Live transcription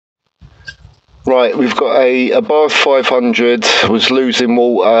Right, we've got a Abarth 500, was losing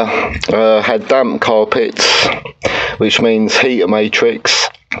water, had damp carpets, which means heater matrix.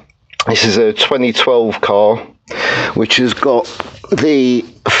 This is a 2012 car, which has got the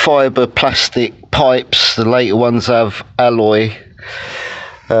fibre plastic pipes. The later ones have alloy.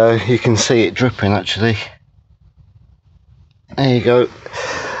 You can see it dripping actually. There you go.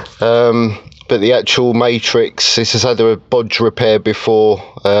 But the actual matrix, this has had a bodge repair before.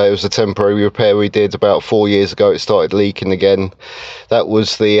 It was a temporary repair we did about 4 years ago. It started leaking again. That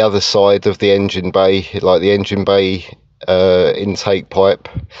was the other side of the engine bay, like the engine bay intake pipe.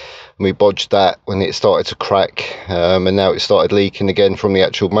 We bodged that when it started to crack, and now it started leaking again from the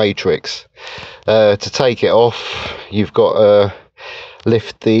actual matrix. To take it off, you've got to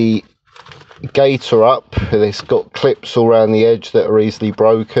lift the gaiter up. It's got clips all around the edge that are easily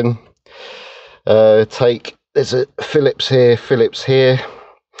broken. There's a Phillips here, Phillips here.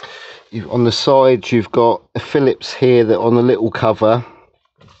 On the sides you've got a Phillips here that on a little cover.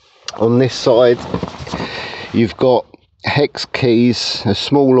 On this side you've got hex keys, a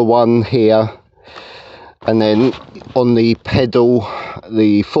smaller one here, and then on the pedal,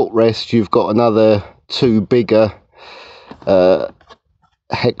 the footrest, you've got another two bigger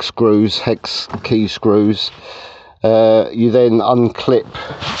hex key screws. You then unclip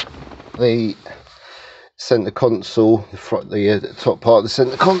the center console, the top part of the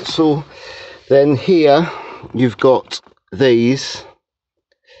center console. Then here you've got these.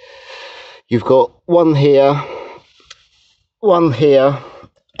 You've got one here,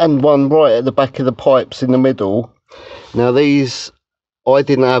 and one right at the back of the pipes in the middle. Now these, I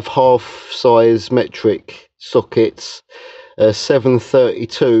didn't have half size metric sockets.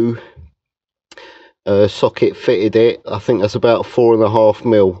 732 socket fitted it. I think that's about 4.5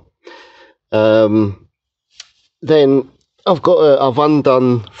 mil. Then I've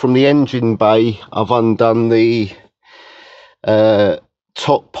undone from the engine bay, I've undone the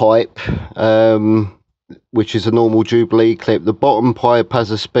top pipe, which is a normal Jubilee clip. The bottom pipe has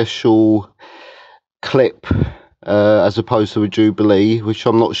a special clip as opposed to a Jubilee, which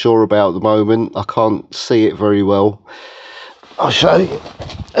I'm not sure about at the moment. I can't see it very well. I'll show you.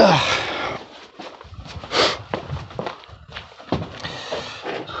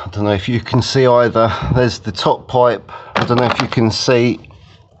 I don't know if you can see either. There's the top pipe. I don't know if you can see.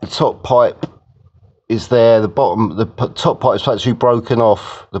 The top pipe is there. The top pipe's actually broken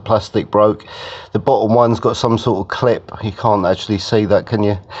off. The plastic broke. The bottom one's got some sort of clip. You can't actually see that, can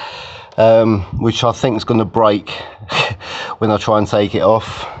you? Which I think is going to break when I try and take it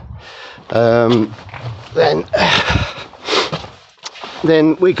off.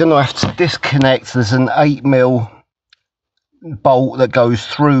 Then we're going to have to disconnect. There's an 8mm bolt that goes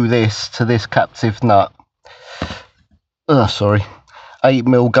through this to this captive nut.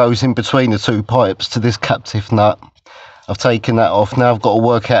 8mm goes in between the two pipes to this captive nut. I've taken that off. Now I've got to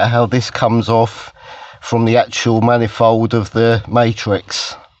work out how this comes off from the actual manifold of the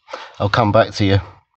matrix. I'll come back to you.